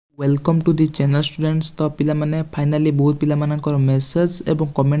Welcome to the channel students. तो पिला माने फाइनली बहुत पिला मानकर मेसेज एवं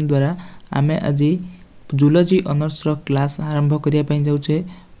कमेंट द्वारा आमे आज जूलॉजी ऑनर्स रो क्लास आरंभ करिया पई जाउछे।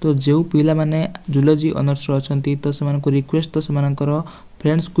 तो जो पिला माने जूलॉजी ऑनर्स रो अछंती तो से मानको रिक्वेस्ट तो से मानकर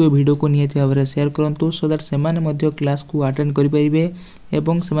फ्रेंड्स को वीडियो को नियति भाव शेयर करंतु सो दैट से माने मध्य क्लास को अटेंड करि परिबे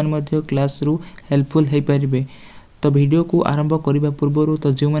एवं से माने मध्य क्लास रु हेल्पफुल हे परिबे। तो वीडियो को आरंभ करने पूर्व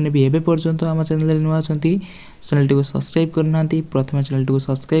तो जो मैंने भी एवं पर्यंत आम चैनल नुआ अच्छा चैनल टी सब्सक्राइब करना प्रथम चैनल टी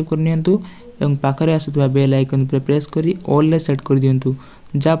सब्सक्राइब करनी पाखे आसुवा बेल आइकन पर प्रेस करी ऑल सेट कर दिंतु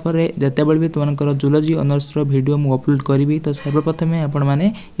जहाँफल जिते बड़े भी तुम जूलॉजी ऑनर्स वीडियो मुझे अपलोड करी तो सर्वप्रथम आपण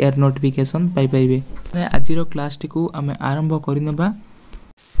मैंने यार नोटिफिकेशन पाइपर। आज क्लास टी को आम आरंभ करनेबा।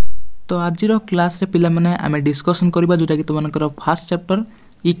 तो आज क्लास रे पिला माने आम डिस्कसन करबा जोटा कि तुम first chapter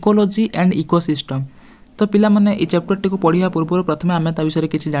ecology and ecosystem. तो पिला माने ई चैप्टर टी को पढ़िया पूर्व प्रथमे आमे ता विषय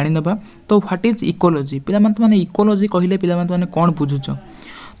किछि जानि नेबा। तो व्हाट इज इकोलॉजी पिला माने इकोलॉजी कहिले पिला माने कोन बुझुछ।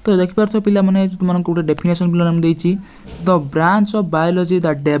 तो देखि परथो पिला माने तुमन को डेफिनेशन पिला नाम देछि the branch of biology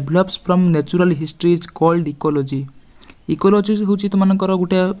that develops from natural history is called ecology. Ecology होछि तुमनकर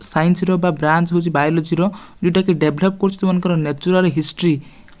गुटे साइंस रो बा ब्रांच होछि बायोलॉजी रो जोटा कि डेवलप करछि तुमनकर नेचुरल हिस्ट्री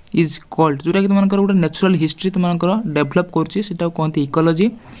इज कॉल्ड जोटा कि तुमनकर गुटे नेचुरल हिस्ट्री तुमनकर डेवलप करछि सेटा कहंती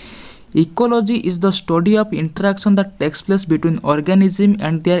ecology. Ecology is the study of interaction that takes place between organism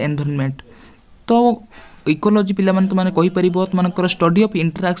and their environment। तो इकोलॉजी पिला माने तुमाने कहि परिबो तुमानकर study of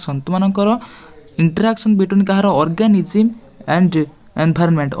interaction तुमानकर interaction between Kahar organism and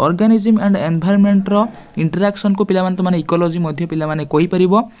environment organism and environment row interaction को पिला माने Tumane ecology मध्य पिला माने कहि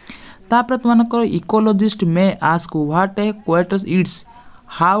परिबो। तापर तुमानकर ecologist may ask what A quarters it's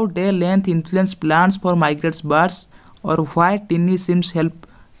how day length influence plants for migrates birds और why टिनी CIMS help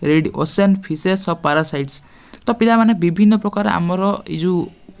red ocean fishes और parasites. तो पिला माने विभिन्न प्रकार आमर जो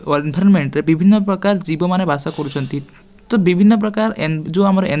एनवायरनमेंट रे विभिन्न प्रकार जीव माने वास करूछंती। तो विभिन्न प्रकार जो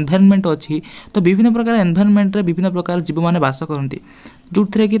आमर एनवायरनमेंट अछि तो विभिन्न प्रकार एनवायरनमेंट रे विभिन्न प्रकार जीव माने वास करंती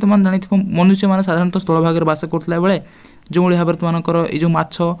जोथरे कि तुम जानिथिबो मनुष्य माने साधारणतः स्थल भाग रे वास करथला बेले जो भली भाबरे तुमनकर ए जो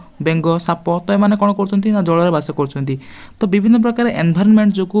माछ बेंग साप तो माने कोन करछंती ना जल रे वास करछंती। तो विभिन्न प्रकार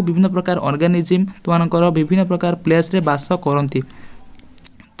एनवायरनमेंट जो को विभिन्न प्रकार ऑर्गेनिज्म तुमनकर विभिन्न प्रकार प्लेस रे वास करंती।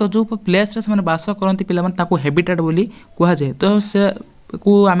 तो जो प्लेस रे से बास करती पिला माने ताको हैबिटेट बोली कहा जाए। तो से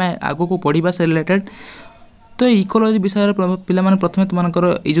को आमे आगो को पढ़िबा से रिलेटेड। तो इकोलॉजी विषय रे पिला माने प्रथमे तुमनकर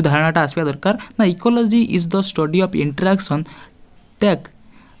ए जो धारणाटा आसबा दरकार ना ecology is the study of interaction take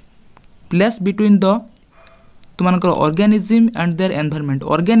place between the तुमनकर organism and their environment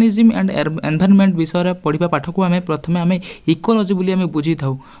organism and environment विषय रे पढ़िबा पाठ को आमे प्रथमे आमे इकोलॉजी बोली आमे बुझी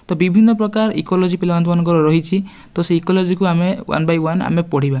थाउ। तो विभिन्न प्रकार इकोलॉजी पिला मानकर रहिछि तो से इकोलॉजी को आमे वन बाय वन आमे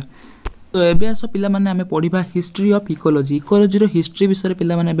पढ़िबा। तो एबे आसो पिला माने आमे पढ़िबा history of ecology ecology row history विषय रे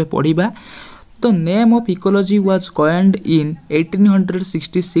पिला माने एबे पढ़िबा। तो name of ecology was coined in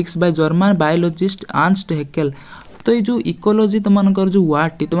 1866 by German biologist Ernst Hückel. तो ये जो इकोलॉजी तुमनकर जो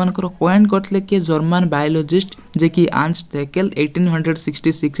वर्ड टी तुमनकर कॉइन करथले के जर्मन बायोलॉजिस्ट जे कि अर्नस्ट हैकेल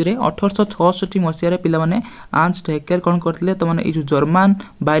 1866 रे 1866 मसिया रे पिला माने अर्नस्ट हैकेल कोन करथले तो माने ए जो जर्मन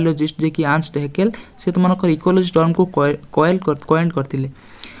बायोलॉजिस्ट जे कि अर्नस्ट हैकेल से तुमनकर इकोलॉजी टर्म को कॉइन करथिले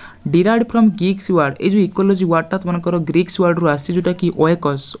डिराइव्ड फ्रॉम ग्रीक वर्ड। ए जो इकोलॉजी वर्डटा तुमनकर ग्रीक वर्ड रु आसी जोटा कि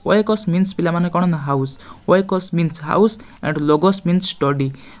ओएकस ओएकस मीन्स पिला माने कोन ना house ओएकस means house and logos means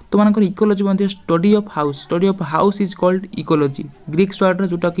study. तो मानकर इकोलॉजी मध्ये study of house is called ecology Greek word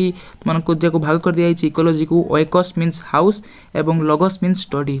जोटा कि तुमनको जे को भाग कर दिया है इकोलॉजी को ओएकस मीन्स हाउस एवं logos means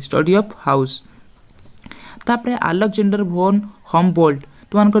study of house. तापरे अलेक्जेंडर वॉन हम्बोल्ट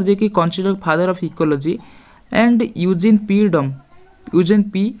तुमनकर जे कि consider father of ecology and Eugene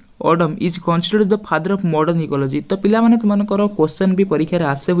P ऑडम is considered the father of modern ecology. तो पिला माने तुमनकर क्वेश्चन भी परीक्षा रे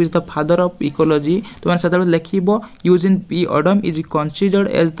आसे हुई द फादर ऑफ इकोलॉजी तुमन सदा लेखिबो Eugene P ऑडम is considered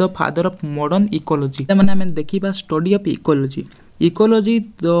as the father of modern ecology. माने हमें देखिबा study of ecology ecology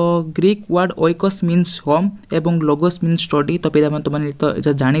the Greek word ओइकस means home एवं लोगोस मीन्स स्टडी। तो पिला माने तुमन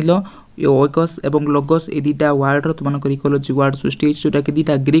तो जानिलो ये ओइकस एवं लोगोस ए दीटा वर्ड रो तुमनकर इकोलॉजी वर्ड सृष्टि होछि जोटा कि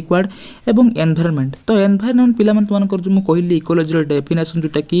दीटा ग्रीक वर्ड एवं एनवायरनमेंट। तो एनवायरनमेंट पिला माने तुमनकर जो मु कहली इकोलॉजी रो डेफिनेशन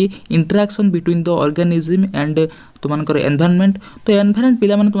जोटा कि interaction between the organism and तुमनकर environment. तो एनवायरनमेंट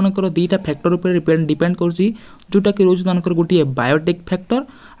पिला माने तुमनकर दीटा फैक्टर ऊपर डिपेंड करछि जोटा कि रोज तुमनकर गोटी बायोटिक फैक्टर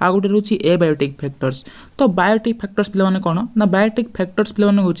आ गोटे रोछि एबायोटिक फैक्टर्स। तो बायोटिक फैक्टर्स पिला माने कोन ना बायोटिक फैक्टर्स पिला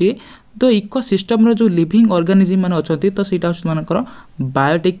माने होछि तो इकोसिस्टम रो जो लिविंग ऑर्गेनिज्म माने अछंती तो सेटा होछि तुमनकर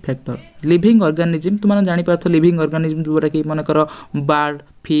बायोटिक फैक्टर लिविंग ऑर्गेनिज्म तुमने जानि पारथो लिविंग ऑर्गेनिज्म जोरा कि मानकर बर्ड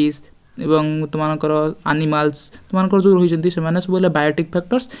फिश एवं तुमनकर एनिमल्स तुमनकर जो रहिजंती से माने सब बायोटिक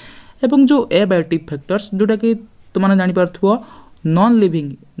फैक्टर्स एवं जो एबायोटिक फैक्टर्स जोटा कि तुमने जानि पारथो नॉन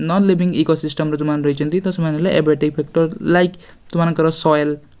लिविंग इकोसिस्टम रो जो मान रहिजंती तो से माने abiotic factor like तुमनकर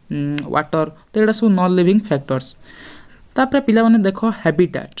soil water तो यहाँ सब नॉन लिविंग फैक्टर्स तापर पिला माने देखो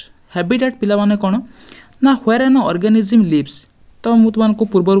हैबिटेट हैबिटेट पिला माने कोन ना व्हेयर एन ऑर्गेनिज्म लिव्स तो मु तुमको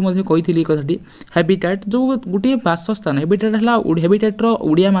पूर्व कही कथाटी हैबिटेट जो गोटे बासस्थान हैबिटेट है हैबिटेट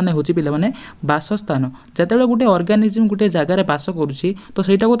ओडिया माने होची पिला माने बासस्थान जेतेबेले गोटे ऑर्गेनिज्म गोटे जगार बास करुची तो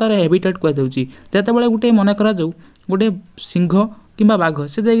सेटा को तार हैबिटेट कह जाउची जेतेबेले गोटे मन करा जाऊ गोटे सिंह किंबा बाघ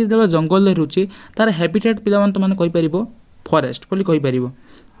से जेतेबेले जंगल रे रुची तार हैबिटेट पिला माने तो माने कहि परिबो फॉरेस्ट बोली कहि परिबो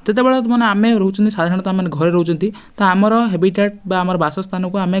जेतेबेले माने आमे रहउचनी साधारणतः आमे घरे रहउचंती तो आमर हैबिटेट बा आमर बासस्थान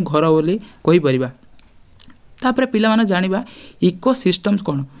को आमे घर बोली कहि परिबा तापर पिला माने जानिबा इकोसिस्टम्स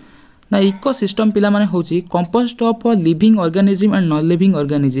कोन ना इकोसिस्टम पिला माने होची compost of living organism and non living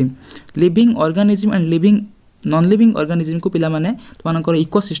organism and living non living organism को पिला माने तुमनकर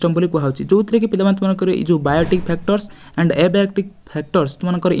इकोसिस्टम बोली कहउची जोथरे के पिला माने तुमनकर ए जो biotic factors and abiotic factors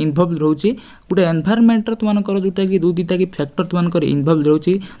तुमनकर involve रहउची Gute environment रो तुमनकर जोटा कि दुटा की फैक्टर तुमनकर इन्वॉल्व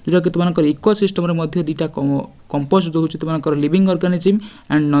रहउची जोटा कि तुमनकर इकोसिस्टम रे मध्ये दुटा कंपोस्ट होउची तुमनकर living organism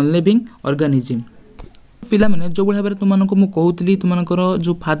and non living organism पिला माने जो भाव में तुमको मु कहूली तुमकर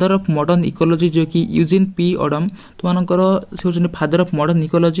जो फादर ऑफ मॉडर्न इकोलॉजी जो कि यूजिन पी ऑडम तुमकर से होचन फादर ऑफ मॉडर्न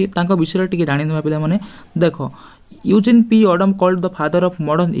इकोलॉजी तांको विषय टिके जानि नबा पिला माने देखो Eugene P ऑडम called the father of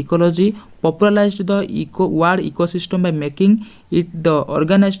modern ecology popularized the word ecosystem by making it the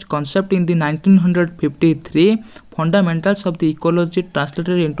organized concept in the 1953 fundamentals of the ecology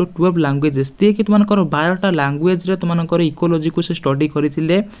translated into 12 languages दे कि तुमनकर 12टा language रे तुमनकर इकोलॉजी को से स्टडी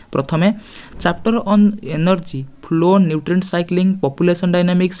करिथिले प्रथमे chapter on energy flow nutrient cycling population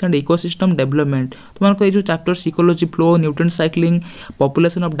dynamics and ecosystem development तुमनकर ए जो chapters ecology flow nutrient cycling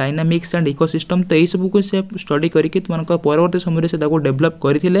population of dynamics and ecosystem तो ए सब को से स्टडी करिके तुमनकर परवर्ती समय से ताको डेवलप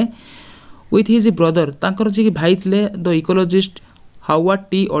करिथिले with his brother तांकर जे भाई थिले the ecologist Howard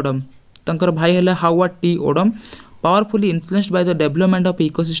T Odum तांकर भाई हला Howard T Odum powerfully influenced by the development of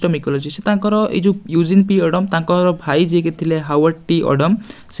ecosystem ecology से तांकर ए जो यूजिन पी ओडम तांकर भाई जे के थिले हावर्ड टी ओडम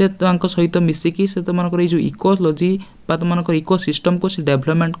से तांको सहित मिसी की से तमनकर ए जो इकोलॉजी बा तमनकर इकोसिस्टम को से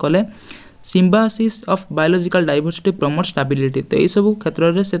डेवलपमेंट कले symbiosis of biological diversity promote stability तो ए सब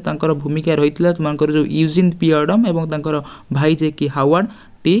क्षेत्र रे से तांकर भूमिका रहितला तमनकर जो यूजिन पी ओडम एवं तांकर भाई जे की हावर्ड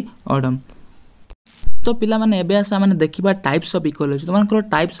टी ओडम तो पिला माने एबे आसा माने देखिबा types of ecology तुमनकर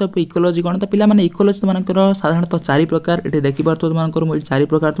types of ecology कोन तो पिला माने इकोलॉजी तुमनकर साधारणतः चारि प्रकार एटे देखिबार तो तुमनकर मो चारि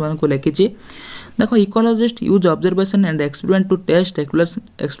प्रकार तुमनको लेखिछि देखो ecologist use observation and experiment to test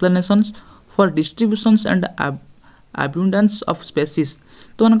explanations for distributions and abundance of species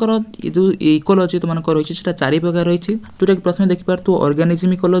तुमनकर जो इकोलॉजी तुमनकर रहिछि सेटा चारि प्रकार रहिछि जोटा कि प्रथमे देखिबार तो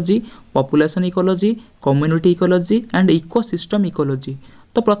organism ecology population ecology community ecology and ecosystem ecology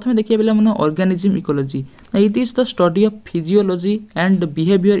तो प्रथमे देखिए बेला मन organism ecology it is the study of physiology and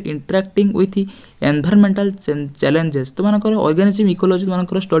behaviour interacting with environmental challenges तो मानकर ऑर्गेनिज्म इकोलॉजी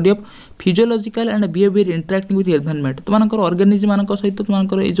मानकर study of physiological and behaviour interacting with environment तो मानकर organism मानकर सहित तो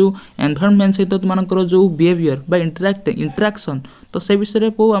मानकर ए जो एनवायरमेंट सहित तो मानकर जो बिहेवियर बा इंटरैक्शन तो से विषय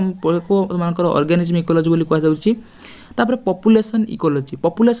को मानकर ऑर्गेनिज्म इकोलॉजी बोली कहा जाउची तापर पॉपुलेशन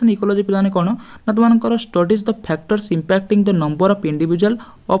इकोलॉजी पिलाने कोन ना तुमनकर studies the factors impacting the number of individual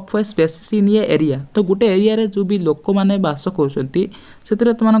of a species in A area तो गोटे एरिया रे जो भी लोक माने बास करछंती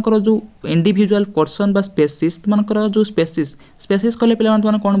सेतरे तुमनकर जो इंडिविजुअल पर्सन बा स्पेसीज तुमनकर जो स्पेसीज कले पिला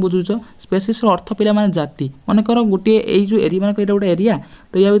माने कोन बुझुछ स्पेसीज रो अर्थ पिला माने जाति मानेकर गोटे एई जो एरिया माने एटा गोटे एरिया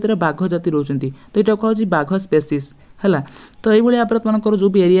तो या भीतर बाघ जाति रहउछंती तो एटा कहछि बाघ स्पेसीज हला तो एई भली आपरे तुमनकर जो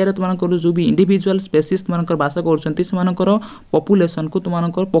भी एरिया रे तुमनकर जो भी इंडिविजुअल स्पेसीज तुमनकर बास करछंती सेमानकर पॉपुलेशन को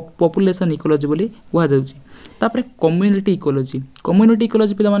तुमनकर पॉपुलेशन इकोलॉजी बोली कहा जाउची तापर कम्युनिटी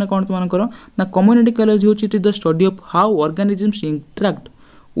इकोलॉजी पिला माने कोन तुमनकर ना कम्युनिटी इकोलॉजी होची the study of how organisms interact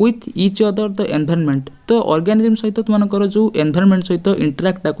with each other the environment तो ऑर्गेनिज्म सहित तुमनकर जो एनवायरनमेंट सहित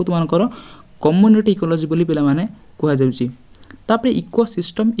इंटरैक्ट ताको तुमनकर कम्युनिटी इकोलॉजी बोली पिला माने कहा जाउची तापर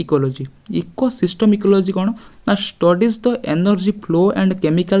इकोसिस्टम इकोलॉजी कोन ना studies the energy flow and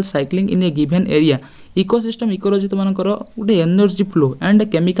chemical cycling in A given area ecosystem ecology तुमनकर गोटे energy flow and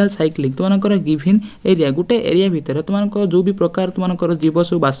chemical cycling तुमनकर given area गोटे एरिया भीतर तुमनकर जो भी प्रकार तुमनकर जीव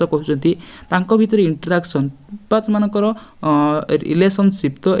सब बास करछंती तांको भीतर इंटरैक्शन बा तुमनकर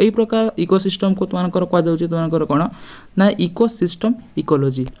रिलेशनशिप तो एई प्रकार इकोसिस्टम को तुमनकर कहा जाउची तुमनकर कोन ना इकोसिस्टम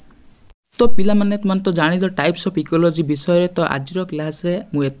इकोलॉजी तो पिला माने तुम तो जानी दो टाइप्स ऑफ इकोलॉजी विषय तो आज क्लास रे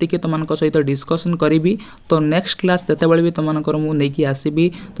मु एतिके तुमको सहित डिस्कशन करी तो नेक्स्ट क्लास तेतबेले भी तुमको मु नेकी आसीबी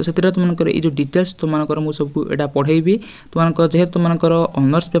तो सेतिरे तुमको ये जो डिटेल्स तुमको मु सब एटा पढ़ेबी तुमको जेहेतु तुमको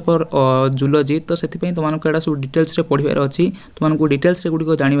ऑनर्स पेपर जूलॉजी तो सेति तुमको एटा सब डिटेल्स रे पढ़िबार अछि तुमको डिटेल्स रे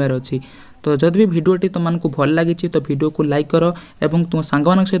गुडी जानिबार अछि तो जब भी वीडियोटी तुमको भल लगी तो वीडियो को लाइक करो एवं तुम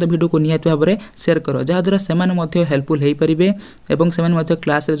सांगमान सहित वीडियो को नियत भाव में शेयर करो जहाँद्वारा से हेल्पफुल हो पारे और से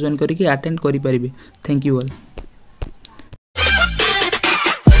क्लास रे जॉइन करके अटेंड करि पारिबे। Thank you all.